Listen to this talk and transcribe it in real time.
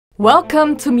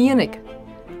Welcome to Munich,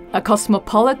 a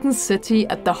cosmopolitan city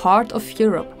at the heart of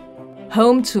Europe,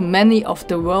 home to many of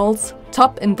the world's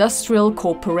top industrial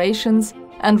corporations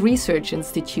and research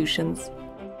institutions.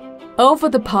 Over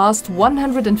the past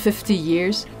 150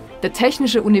 years, the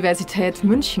Technische Universität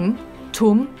München,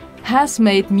 TUM, has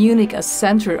made Munich a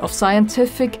center of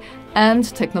scientific and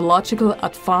technological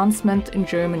advancement in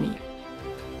Germany.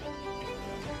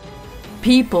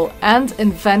 People and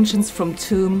inventions from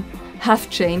TUM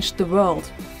have changed the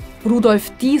world.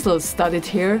 Rudolf Diesel studied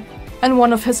here, and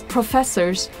one of his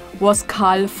professors was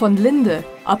Carl von Linde,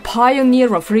 a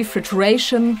pioneer of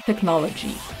refrigeration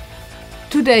technology.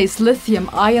 Today's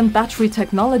lithium-ion battery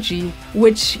technology,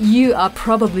 which you are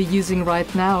probably using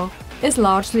right now, is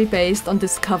largely based on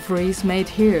discoveries made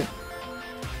here.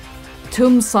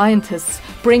 TUM scientists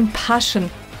bring passion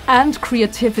and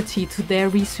creativity to their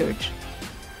research,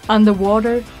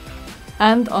 underwater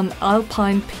and on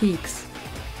alpine peaks,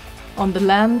 on the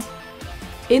land,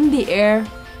 in the air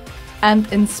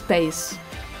and in space.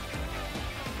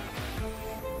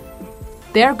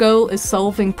 Their goal is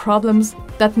solving problems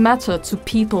that matter to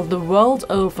people the world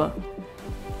over.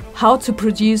 How to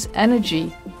produce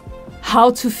energy, how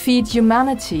to feed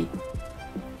humanity,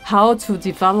 how to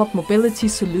develop mobility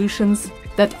solutions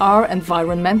that are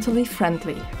environmentally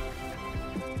friendly.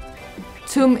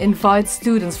 TUM invites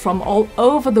students from all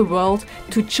over the world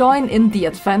to join in the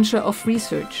adventure of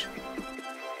research.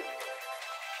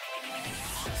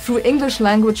 Through English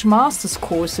language master's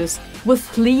courses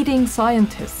with leading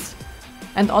scientists,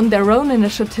 and on their own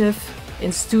initiative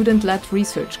in student-led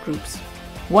research groups.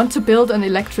 Want to build an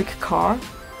electric car?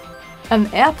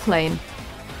 An airplane?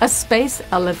 A space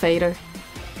elevator?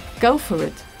 Go for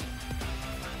it!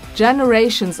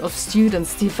 Generations of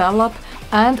students develop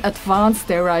and advance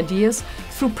their ideas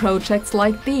through projects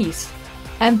like these,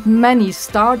 and many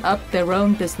start up their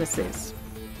own businesses.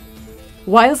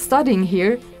 While studying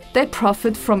here, they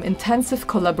profit from intensive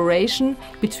collaboration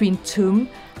between TUM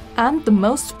and the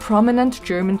most prominent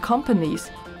German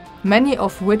companies, many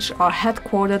of which are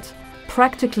headquartered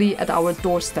practically at our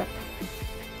doorstep.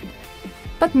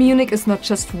 But Munich is not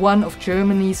just one of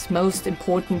Germany's most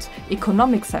important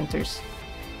economic centers.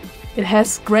 It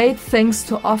has great things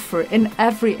to offer in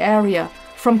every area,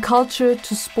 from culture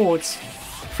to sports,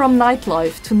 from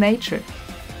nightlife to nature.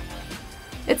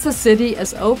 It's a city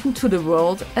as open to the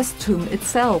world as TUM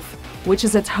itself, which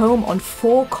is at home on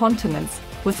 4 continents,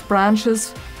 with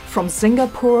branches from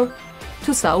Singapore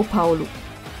to Sao Paulo.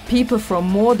 People from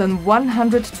more than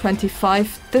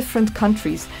 125 different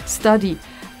countries study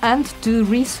and do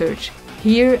research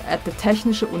here at the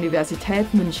Technische Universität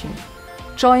München.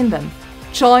 Join them.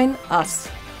 Join us.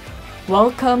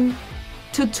 Welcome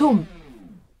to TUM.